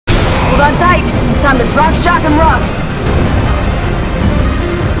on tight. It's time to drop, shock, and rock.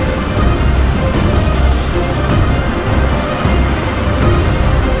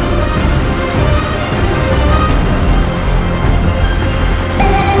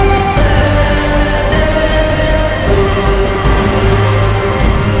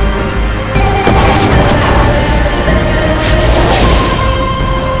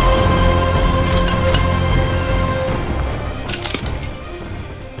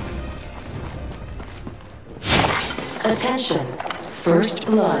 Attention, first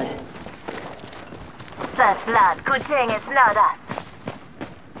blood. First blood, good thing it's not us.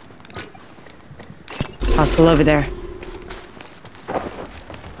 Hostile over there.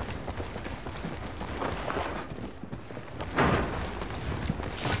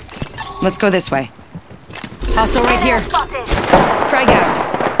 Let's go this way. Hostile right here. Spotted. Frag out.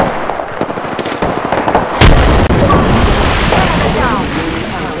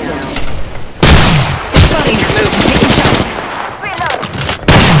 Spotting your move. Taking shots. Reload.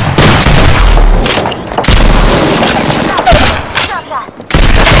 Shot that.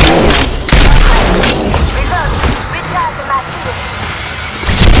 Reload. Recharging my shield.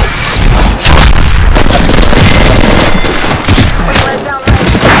 Reload down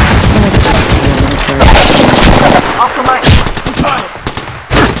range. Oscar Mike.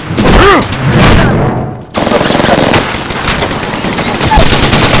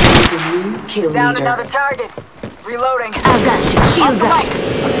 Kill Down leader. another target. Reloading. I've got you. Shields Oscar up. Mike.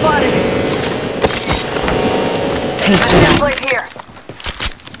 I'm spotted. Paint's Enemy down. plate here.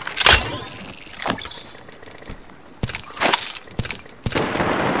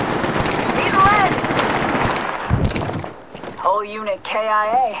 Need lead. Whole unit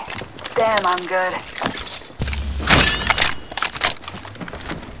KIA. Damn, I'm good.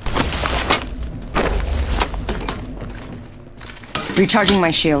 Recharging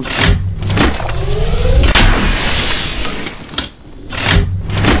my shields.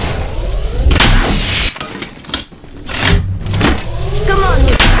 Come on,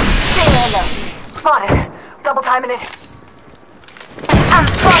 you. Stay low. Spotted. Double timing it. I'm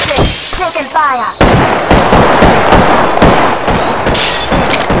spotted. Taking fire.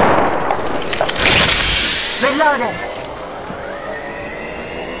 Reloaded.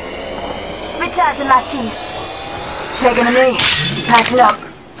 Recharging my shield. Taking a knee. Patching up.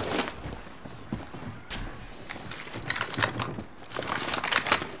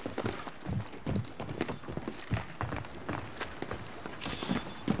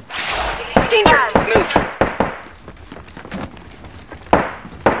 Danger! Move.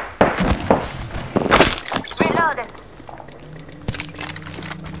 Reloaded.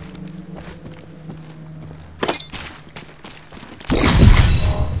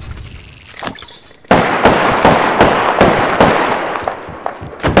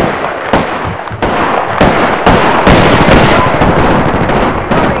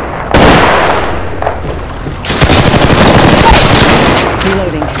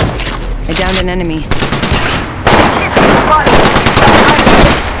 Reloading. I downed an enemy.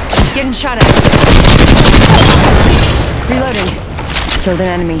 Getting shot at. Reloading. Killed an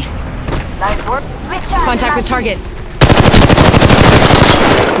enemy. Nice work. Recharging Contact my with shield. targets.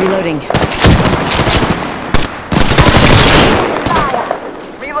 Reloading. Fire.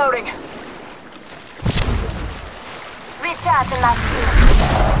 Reloading. Recharging my shield.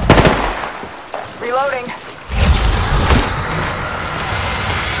 Reloading.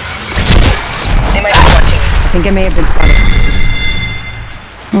 They might be watching. I think I may have been spotted.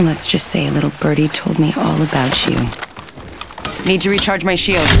 Well, let's just say a little birdie told me all about you. Need to recharge my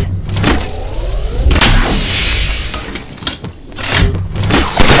shields.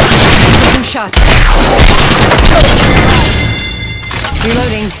 Taking shots.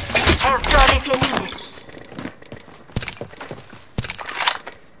 Reloading. Airstrike if you need it.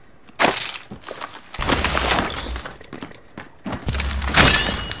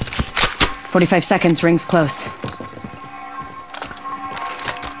 45 seconds, rings close.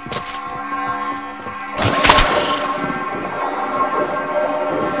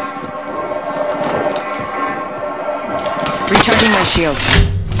 Recharging my shields.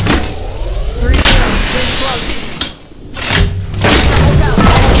 3 rings close. Hold out.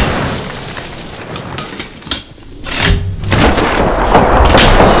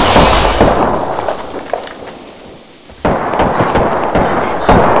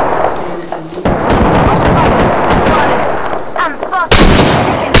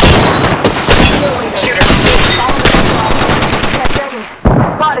 10 seconds.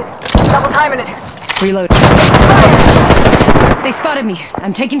 Spotted. Double timing it. Reload. They spotted me.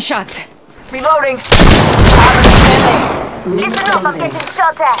 I'm taking shots. Reloading. Listen up, I'm getting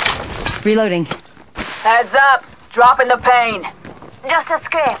shot at. Reloading. Heads up! Dropping the pain! Just a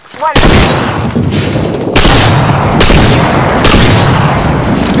scrape. One.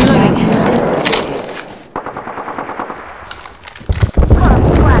 Reloading.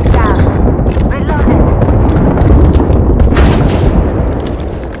 Squad down. Reloading.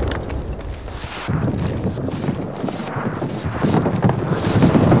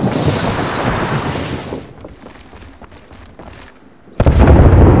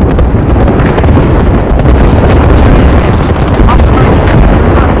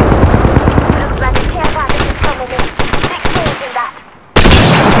 Looks like a care package is coming in. Big change in that.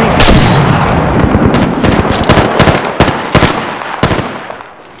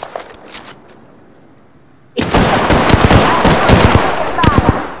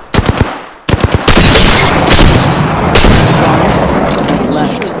 Life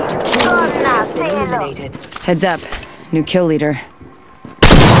left. Gone now. Has Say been hello. eliminated. Heads up. New kill leader.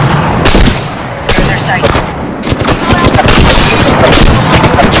 Clear their sights.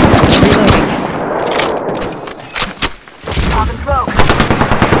 Reloading. Popping smoke.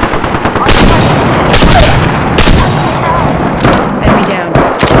 Enemy down.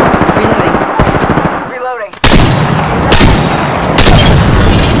 Reloading. Reloading.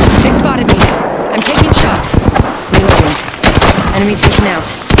 They spotted me. I'm taking shots. Reloading. Enemy taken out.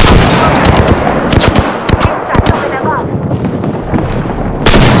 Extract coming above.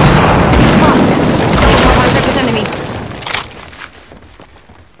 Contact with enemy.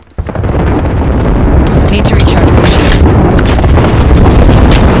 Need to recharge my shields.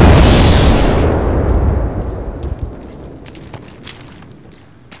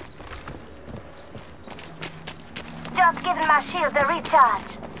 Just giving my shields a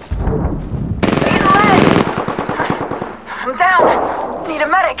recharge. I'm down! Need a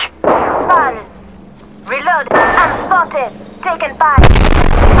medic! Fire. Reload. I'm spotted. Taken fire.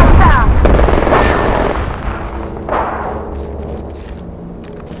 I'm down.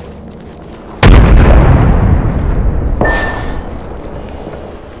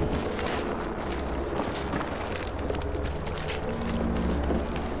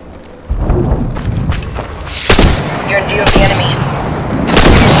 You're in view of the enemy.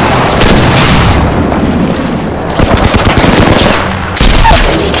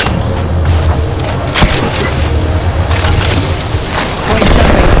 Point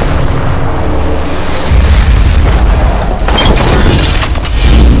jumping.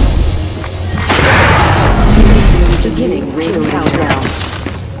 Beginning ring countdown.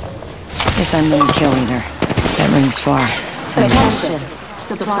 Guess I'm the kill leader. That rings far. Attention.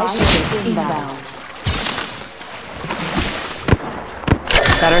 Supply ship inbound.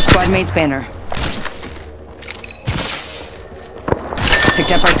 Got our squad mate's banner.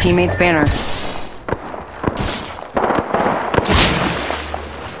 Picked up our teammate's banner.